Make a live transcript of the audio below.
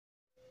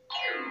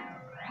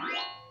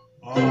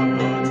On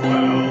the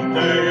 12th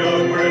day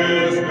of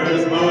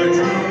Christmas, my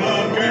true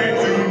love came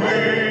to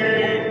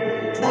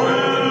me.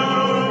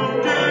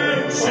 12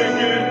 dead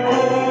chicken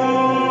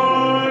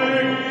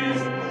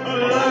boys,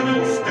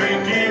 11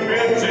 stinky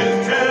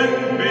bitches,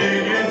 10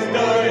 biggins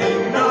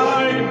dying,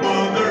 9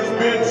 mothers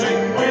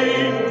bitching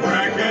weed,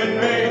 crackhead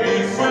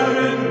babies,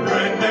 7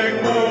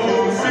 redneck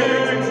moles,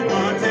 6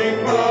 bunting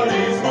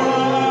bodies,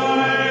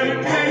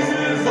 5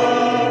 cases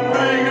of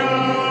Prego.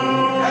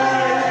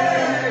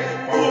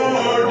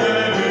 Four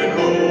dead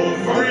holes,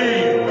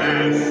 3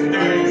 bad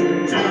steaks, 2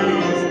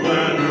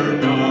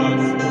 splattered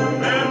dogs,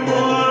 and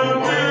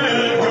 1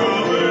 dead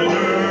governor.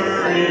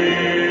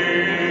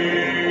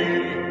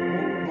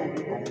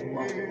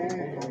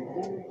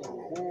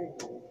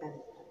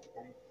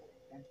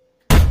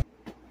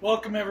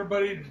 Welcome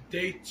everybody to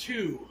day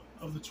 2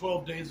 of the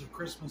 12 Days of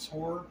Christmas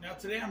Horror. Now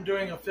today I'm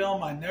doing a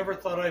film I never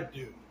thought I'd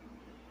do.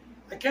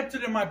 I kept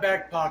it in my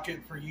back pocket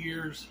for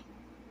years,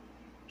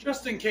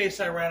 just in case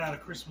I ran out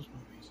of Christmas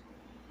movies.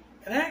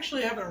 And I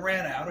actually haven't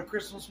ran out of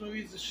Christmas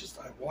movies, it's just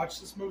I watched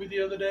this movie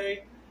the other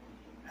day,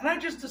 and I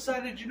just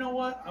decided, you know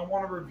what, I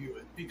want to review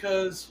it,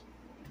 because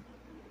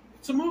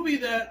it's a movie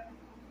that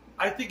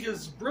I think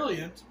is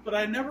brilliant, but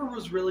I never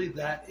was really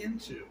that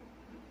into.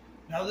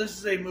 Now this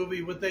is a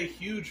movie with a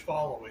huge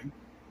following,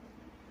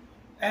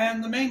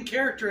 and the main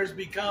character has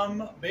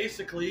become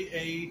basically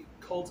a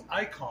cult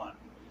icon,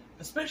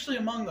 especially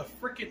among the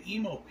frickin'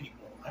 emo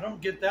people. I don't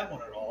get that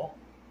one at all.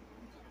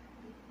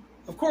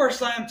 Of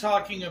course, I am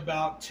talking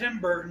about Tim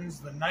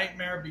Burton's The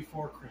Nightmare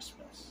Before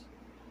Christmas.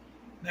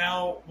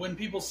 Now, when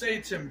people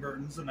say Tim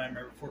Burton's The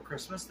Nightmare Before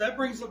Christmas, that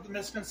brings up the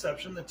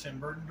misconception that Tim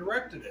Burton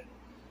directed it.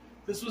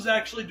 This was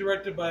actually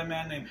directed by a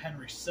man named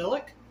Henry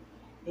Selick,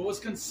 but was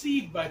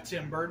conceived by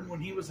Tim Burton when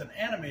he was an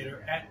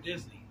animator at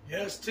Disney.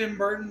 Yes, Tim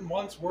Burton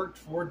once worked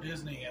for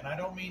Disney, and I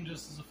don't mean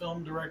just as a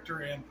film director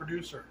and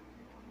producer.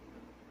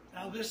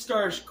 Now this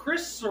stars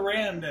Chris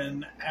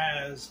Sarandon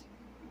as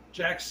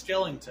Jack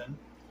Skellington,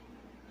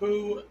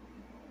 whose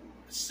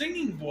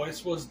singing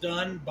voice was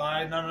done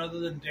by none other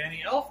than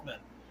Danny Elfman,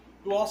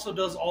 who also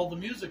does all the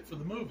music for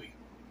the movie.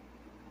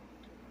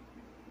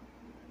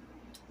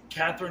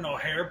 Catherine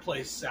O'Hara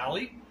plays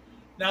Sally.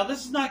 Now,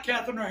 this is not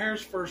Catherine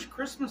O'Hara's first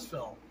Christmas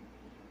film.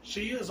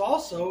 She is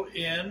also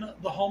in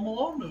the Home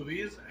Alone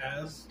movies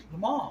as the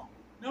mom.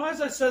 Now,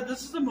 as I said,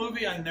 this is a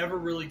movie I never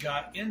really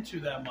got into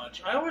that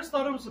much. I always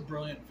thought it was a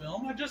brilliant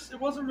film. It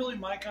wasn't really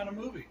my kind of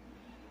movie.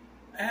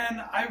 And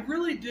I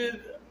really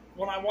did,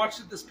 when I watched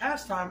it this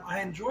past time,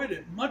 I enjoyed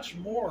it much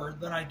more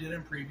than I did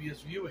in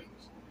previous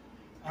viewings.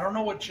 I don't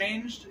know what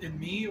changed in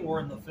me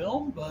or in the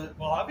film, but,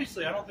 well,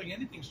 obviously I don't think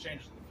anything's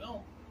changed in the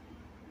film.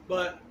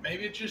 But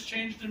maybe it just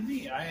changed in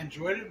me. I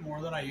enjoyed it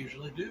more than I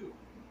usually do.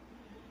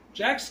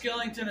 Jack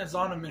Skellington is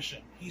on a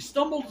mission. He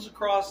stumbles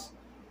across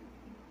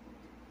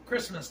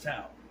Christmas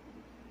Town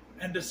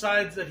and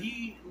decides that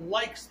he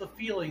likes the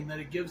feeling that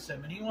it gives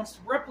him, and he wants to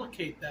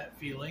replicate that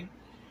feeling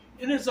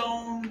in his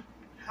own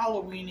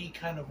Halloween-y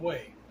kind of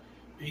way.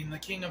 Being the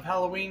king of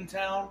Halloween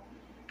Town,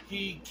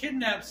 he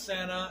kidnaps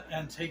Santa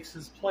and takes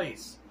his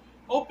place,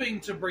 hoping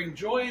to bring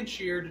joy and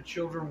cheer to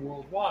children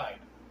worldwide.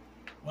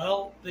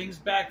 Well, things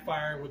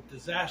backfire with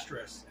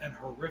disastrous and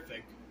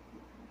horrific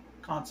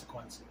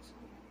consequences.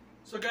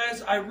 So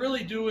guys, I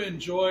really do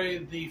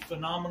enjoy the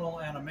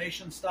phenomenal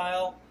animation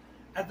style.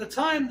 At the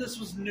time, this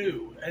was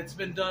new. It's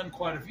been done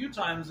quite a few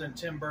times in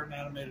Tim Burton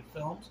animated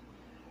films.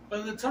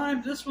 But at the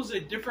time, this was a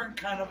different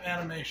kind of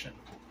animation.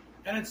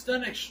 And it's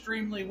done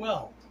extremely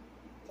well.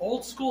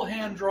 Old school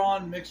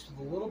hand-drawn mixed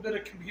with a little bit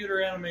of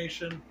computer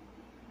animation.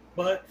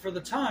 But for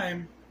the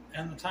time,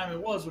 and the time it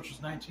was, which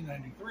was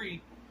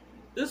 1993,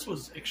 this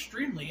was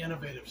extremely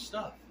innovative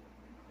stuff.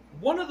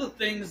 One of the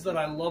things that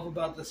I love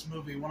about this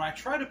movie, when I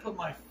try to put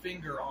my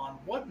finger on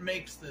what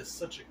makes this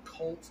such a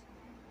cult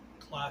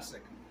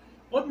classic,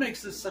 what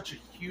makes this such a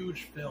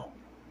huge film,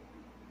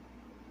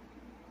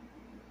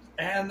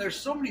 and there's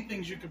so many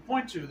things you can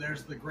point to.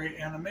 There's the great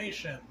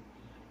animation,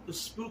 the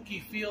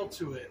spooky feel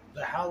to it,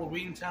 the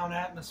Halloween Town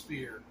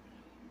atmosphere.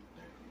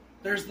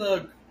 There's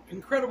the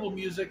incredible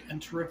music and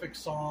terrific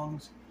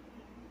songs.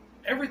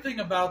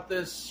 Everything about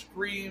this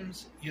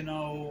screams, you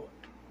know,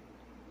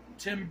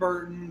 Tim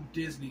Burton,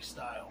 Disney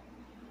style.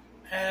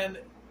 And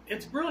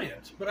it's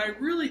brilliant. But I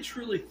really,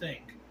 truly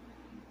think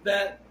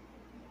that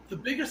the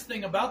biggest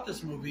thing about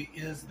this movie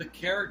is the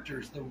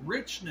characters, the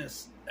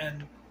richness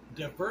and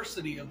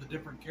diversity of the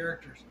different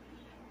characters.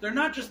 They're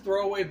not just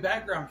throwaway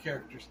background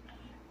characters.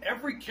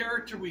 Every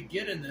character we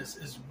get in this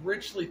is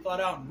richly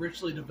thought out and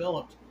richly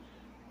developed.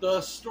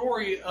 The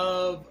story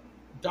of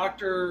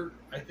Dr.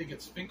 I think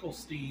it's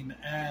Finkelstein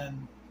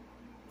and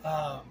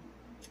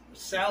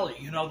Sally,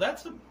 you know,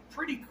 that's a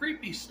pretty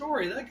creepy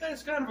story. That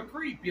guy's kind of a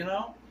creep, you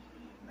know.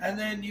 And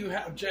then you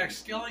have Jack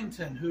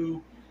Skellington,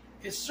 who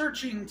is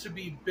searching to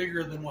be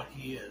bigger than what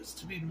he is,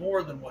 to be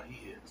more than what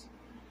he is.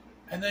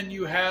 And then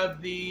you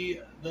have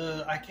the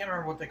I can't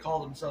remember what they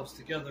call themselves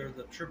together,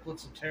 the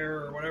Triplets of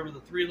Terror or whatever,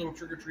 the 3 little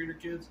trick-or-treater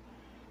kids.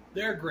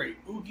 They're great.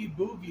 Oogie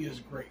Boogie is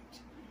great.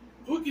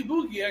 Oogie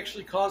Boogie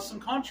actually caused some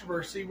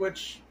controversy,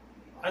 which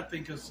I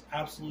think is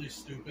absolutely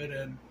stupid.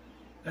 And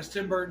as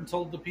Tim Burton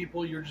told the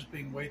people, you're just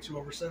being way too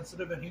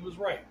oversensitive, and he was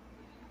right.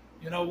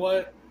 You know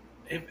what?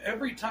 If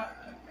every time,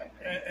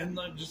 and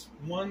just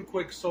one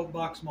quick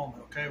soapbox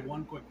moment, okay?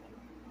 One quick one.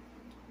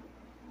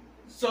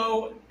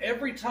 So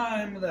every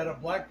time that a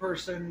black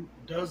person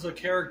does a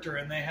character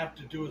and they have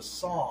to do a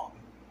song,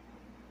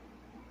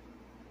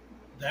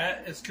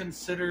 that is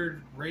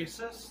considered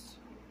racist?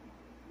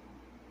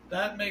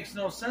 That makes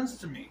no sense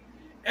to me.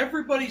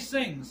 Everybody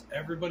sings,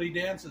 everybody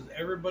dances,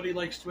 everybody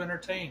likes to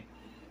entertain.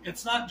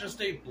 It's not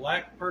just a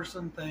black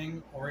person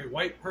thing or a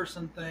white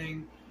person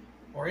thing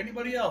or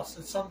anybody else.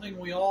 It's something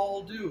we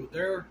all do.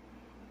 There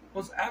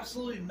was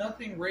absolutely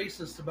nothing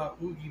racist about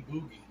Oogie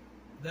Boogie.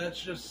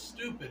 That's just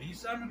stupid. He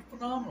sounded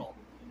phenomenal.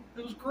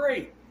 It was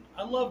great.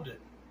 I loved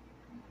it.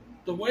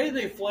 The way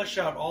they flesh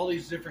out all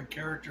these different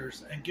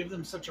characters and give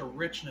them such a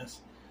richness,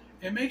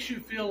 it makes you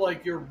feel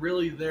like you're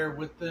really there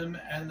with them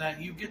and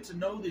that you get to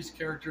know these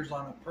characters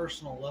on a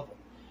personal level.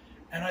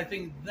 And I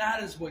think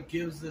that is what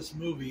gives this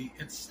movie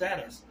its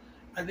status.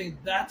 I think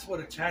that's what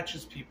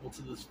attaches people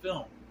to this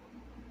film.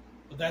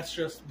 But that's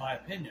just my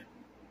opinion.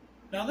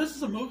 Now, this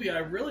is a movie I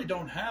really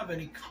don't have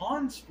any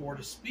cons for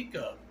to speak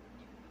of.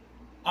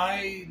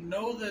 I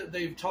know that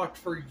they've talked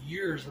for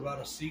years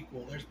about a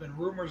sequel. There's been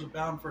rumors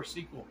abound for a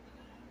sequel.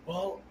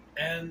 Well,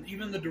 and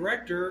even the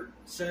director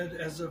said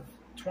as of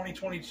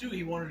 2022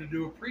 he wanted to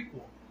do a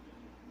prequel.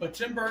 But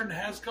Tim Burton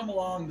has come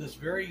along this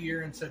very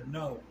year and said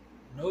no.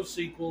 No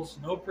sequels,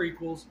 no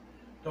prequels.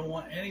 Don't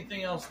want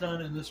anything else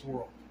done in this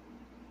world.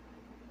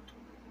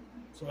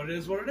 So it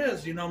is what it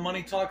is. You know,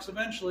 money talks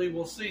eventually.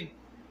 We'll see.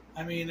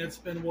 I mean, it's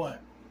been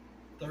what?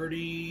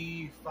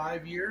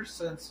 35 years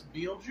since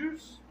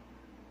Beetlejuice?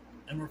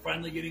 And we're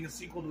finally getting a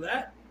sequel to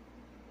that?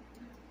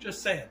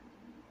 Just saying.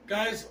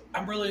 Guys,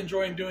 I'm really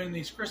enjoying doing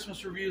these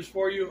Christmas reviews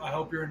for you. I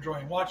hope you're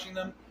enjoying watching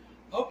them.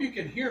 I hope you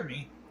can hear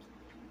me.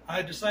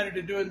 I decided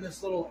to do it in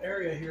this little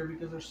area here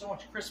because there's so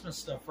much Christmas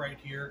stuff right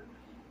here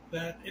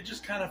that it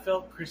just kind of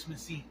felt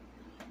Christmassy.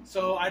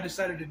 So I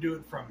decided to do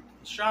it from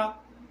the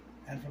shop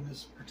and from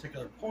this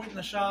particular point in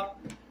the shop.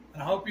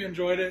 And I hope you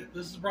enjoyed it.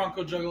 This is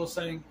BroncoJuggalo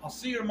saying, I'll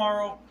see you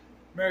tomorrow.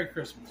 Merry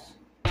Christmas.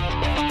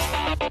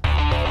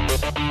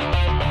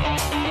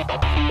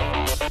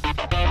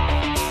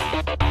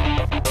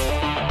 Thank you.